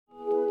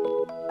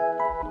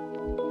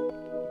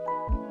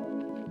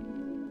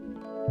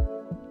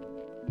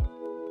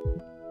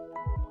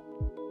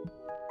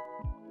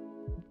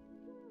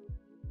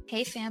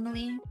Hey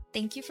family,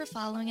 thank you for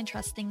following and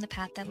trusting the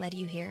path that led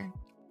you here.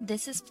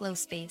 This is Flow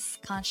Space,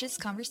 Conscious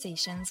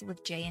Conversations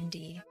with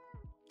J&D.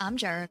 I'm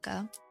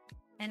Jerica.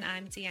 And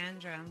I'm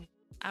Deandra.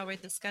 Our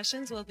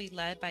discussions will be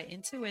led by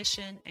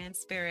intuition and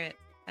spirit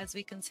as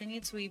we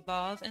continue to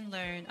evolve and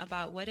learn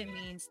about what it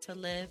means to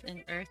live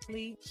an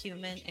earthly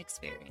human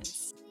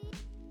experience.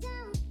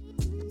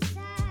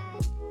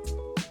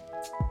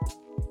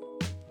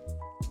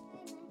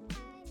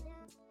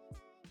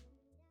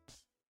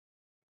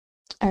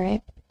 All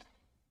right.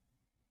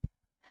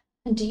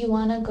 Do you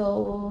want to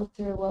go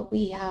through what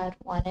we had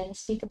wanted to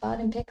speak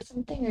about and pick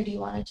something, or do you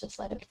want to just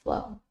let it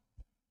flow?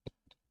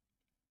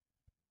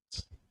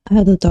 I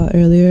had the thought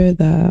earlier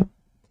that,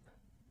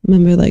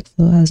 remember, like,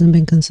 flow hasn't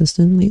been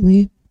consistent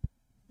lately.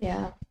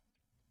 Yeah.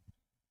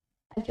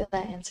 I feel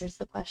that answers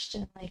the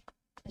question. Like,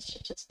 it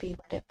should just be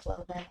let it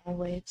flow then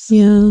always.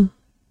 Yeah.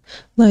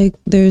 Like,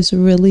 there's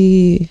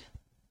really,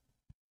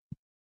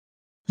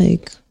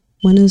 like,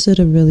 when is it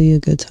a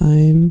good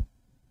time?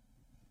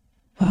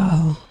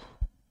 Wow.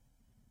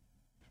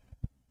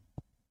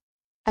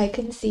 I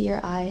can see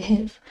your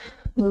eyes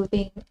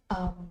moving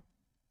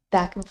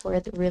back and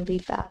forth really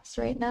fast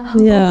right now.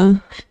 Yeah.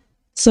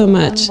 So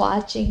much. I'm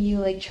watching you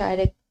like try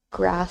to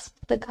grasp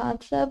the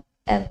concept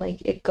and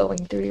like it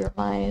going through your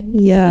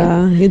mind.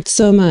 Yeah. It's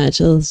so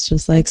much. It's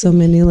just like so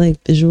many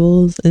like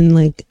visuals and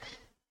like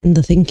in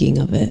the thinking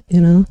of it,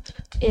 you know?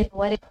 In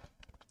what?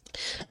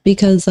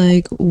 Because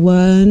like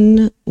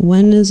when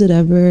is it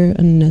ever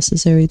a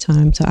necessary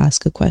time to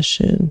ask a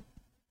question?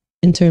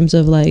 In terms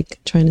of like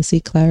trying to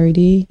see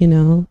clarity, you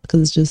know,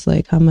 because it's just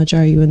like how much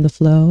are you in the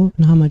flow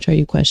and how much are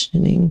you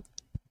questioning?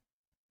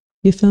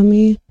 You feel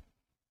me?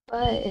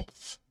 But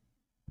it's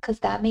because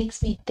that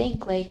makes me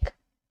think like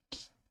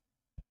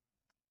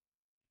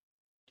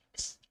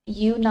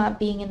you not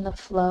being in the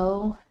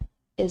flow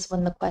is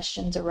when the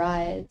questions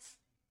arise.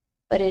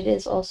 But it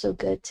is also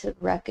good to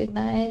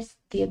recognize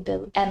the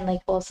ability and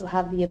like also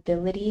have the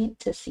ability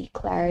to seek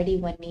clarity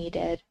when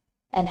needed.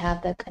 And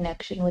have that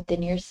connection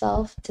within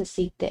yourself to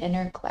seek the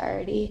inner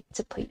clarity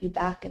to put you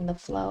back in the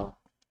flow.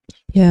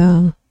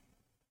 Yeah.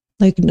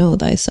 Like know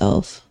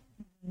thyself.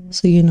 Mm-hmm.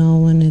 So you know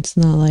when it's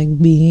not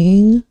like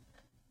being,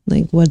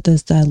 like what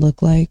does that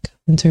look like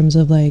in terms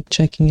of like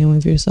checking in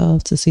with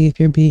yourself to see if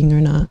you're being or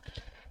not?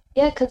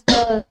 Yeah, because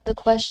the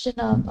question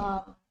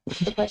of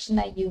the question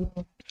that you,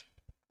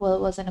 well,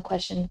 it wasn't a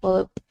question.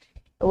 Well,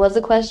 it was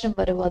a question,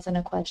 but it wasn't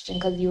a question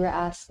because you were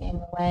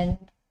asking when.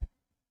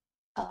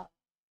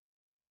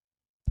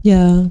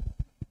 Yeah.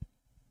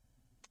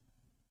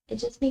 It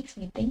just makes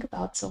me think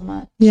about so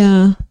much.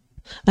 Yeah,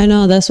 I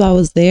know. That's why I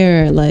was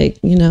there. Like,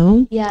 you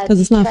know. Yeah, because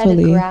it's not try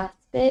fully to grasp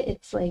it.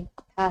 It's like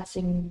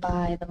passing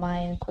by the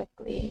mind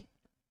quickly.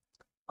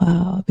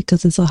 Wow,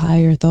 because it's a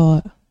higher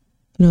thought.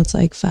 You know, it's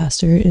like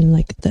faster in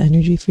like the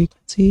energy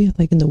frequency,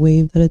 like in the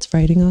wave that it's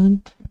riding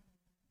on.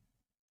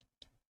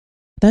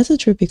 That's a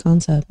trippy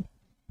concept.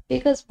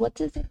 Because what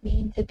does it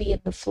mean to be in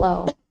the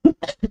flow?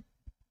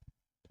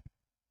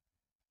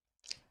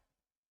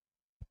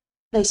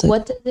 Like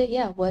what does it,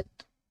 yeah, what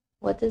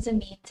does it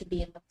mean to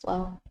be in the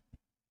flow?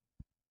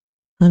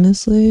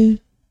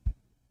 Honestly,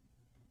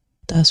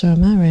 that's where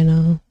I'm at right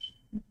now.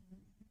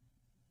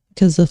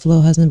 Because the flow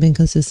hasn't been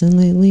consistent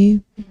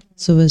lately. Mm-hmm.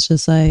 So it's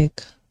just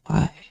like,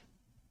 why?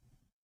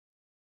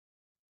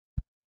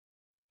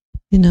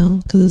 You know,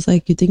 because it's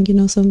like you think you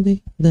know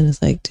something, then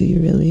it's like, do you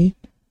really?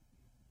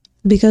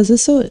 Because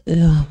it's so,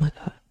 oh my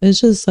God.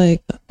 It's just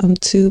like, I'm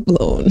too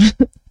blown.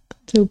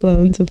 Too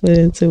blown to put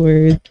into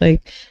words.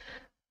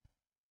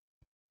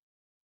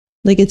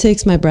 Like it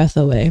takes my breath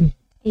away.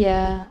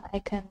 Yeah, I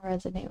can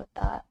resonate with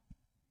that.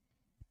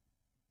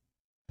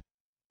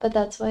 But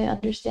that's why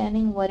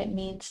understanding what it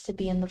means to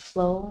be in the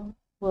flow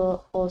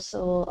will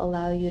also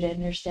allow you to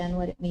understand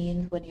what it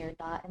means when you're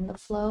not in the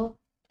flow.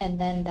 And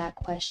then that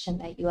question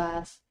that you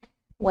ask,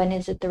 when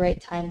is it the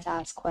right time to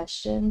ask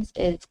questions,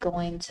 is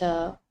going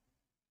to,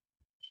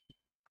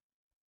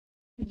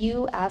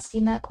 you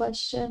asking that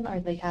question or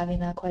like having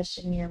that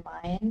question in your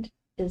mind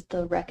is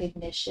the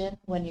recognition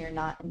when you're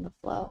not in the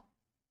flow.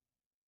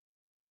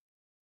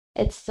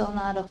 It's still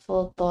not a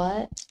full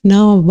thought.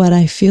 No, but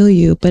I feel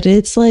you. But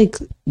it's like,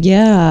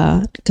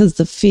 yeah, because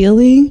the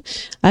feeling,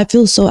 I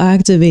feel so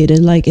activated.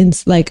 Like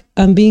it's like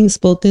I'm being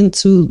spoken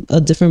to a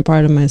different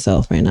part of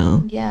myself right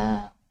now.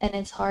 Yeah, and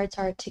it's hard to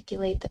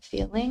articulate the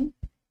feeling.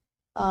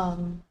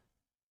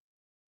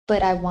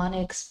 But I want to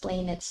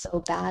explain it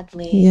so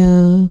badly.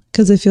 Yeah,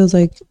 because it feels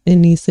like it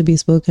needs to be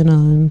spoken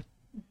on.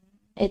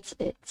 It's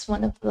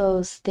one of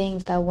those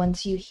things that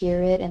once you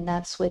hear it and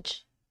that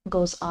switch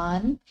goes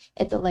on,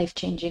 it's a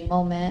life-changing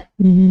moment.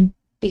 Mm-hmm.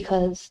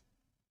 Because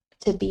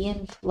to be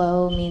in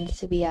flow means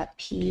to be at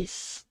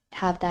peace,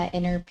 have that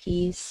inner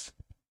peace,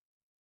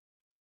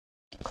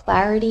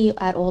 clarity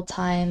at all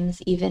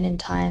times, even in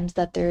times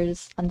that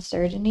there's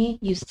uncertainty.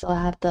 You still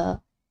have the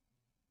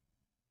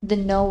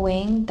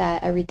knowing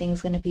that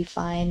everything's going to be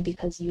fine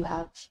because you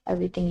have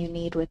everything you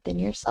need within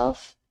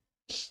yourself.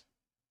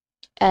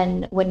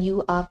 And when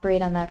you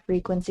operate on that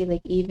frequency,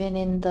 like even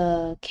in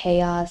the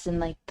chaos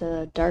and like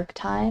the dark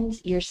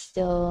times, you're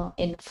still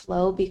in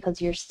flow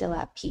because you're still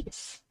at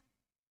peace.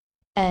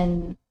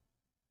 And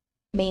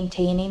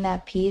maintaining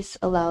that peace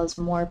allows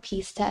more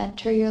peace to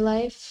enter your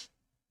life,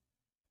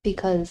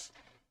 because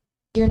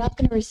you're not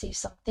going to receive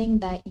something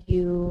that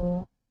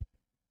you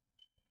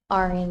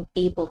aren't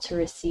able to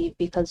receive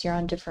because you're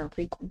on different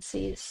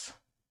frequencies.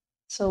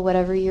 So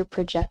whatever you're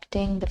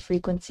projecting, the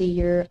frequency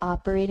you're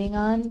operating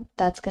on,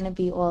 that's going to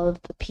be all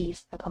of the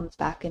peace that comes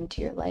back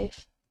into your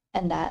life.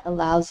 And that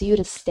allows you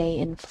to stay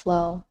in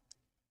flow.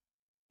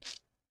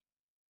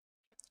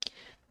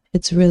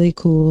 It's really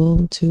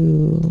cool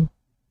to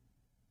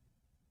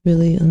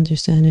really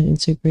understand and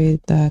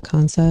integrate that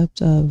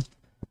concept of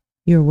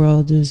your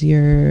world is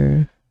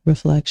your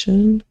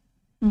reflection.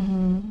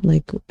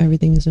 Like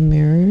everything is a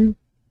mirror.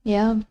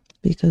 Yeah.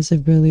 Because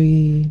it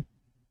really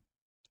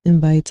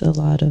invites a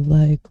lot of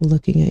like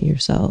looking at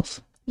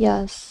yourself.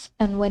 Yes.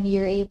 And when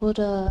you're able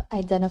to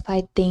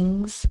identify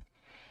things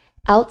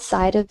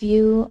outside of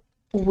you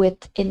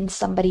within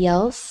somebody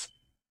else,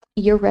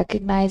 you're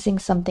recognizing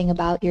something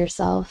about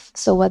yourself.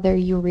 So whether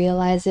you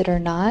realize it or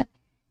not,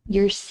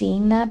 you're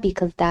seeing that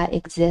because that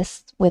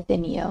exists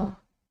within you.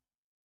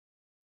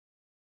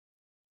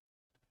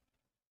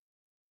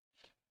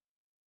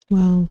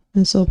 Wow,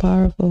 it's so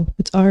powerful.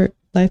 It's art.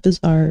 Life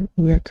is art.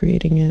 We are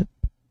creating it.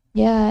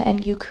 Yeah,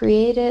 and you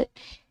create it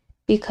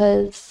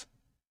because,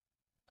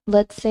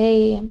 let's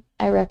say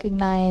I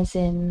recognize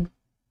in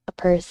a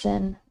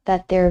person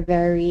that they're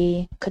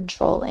very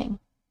controlling.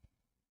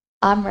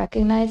 I'm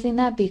recognizing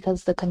that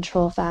because the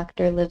control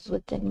factor lives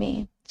within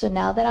me. So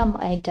now that I'm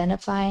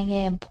identifying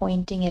it and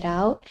pointing it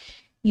out,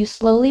 you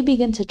slowly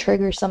begin to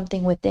trigger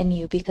something within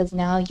you, because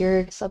now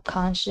your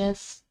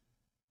subconscious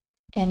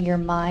and your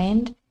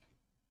mind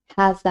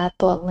has that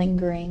thought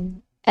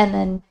lingering. And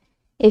then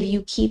if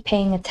you keep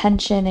paying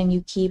attention and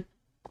you keep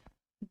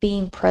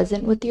being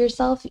present with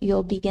yourself,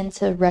 you'll begin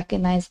to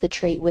recognize the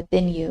trait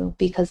within you,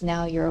 because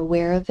now you're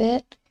aware of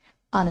it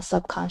on a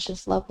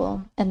subconscious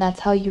level. And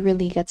that's how you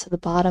really get to the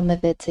bottom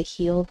of it, to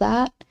heal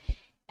that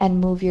and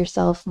move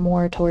yourself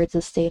more towards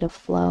a state of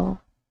flow.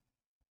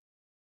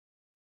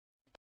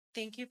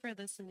 Thank you for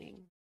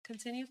listening.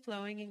 Continue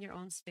flowing in your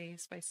own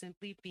space by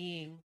simply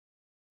being.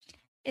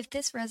 If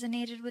this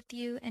resonated with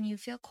you and you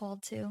feel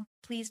called to,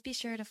 please be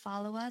sure to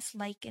follow us,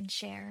 like, and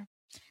share.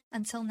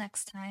 Until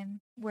next time,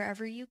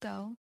 wherever you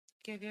go,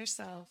 give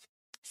yourself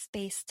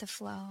space to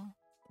flow.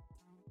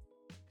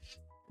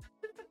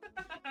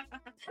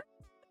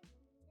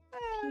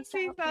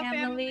 Peace out,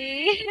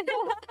 family.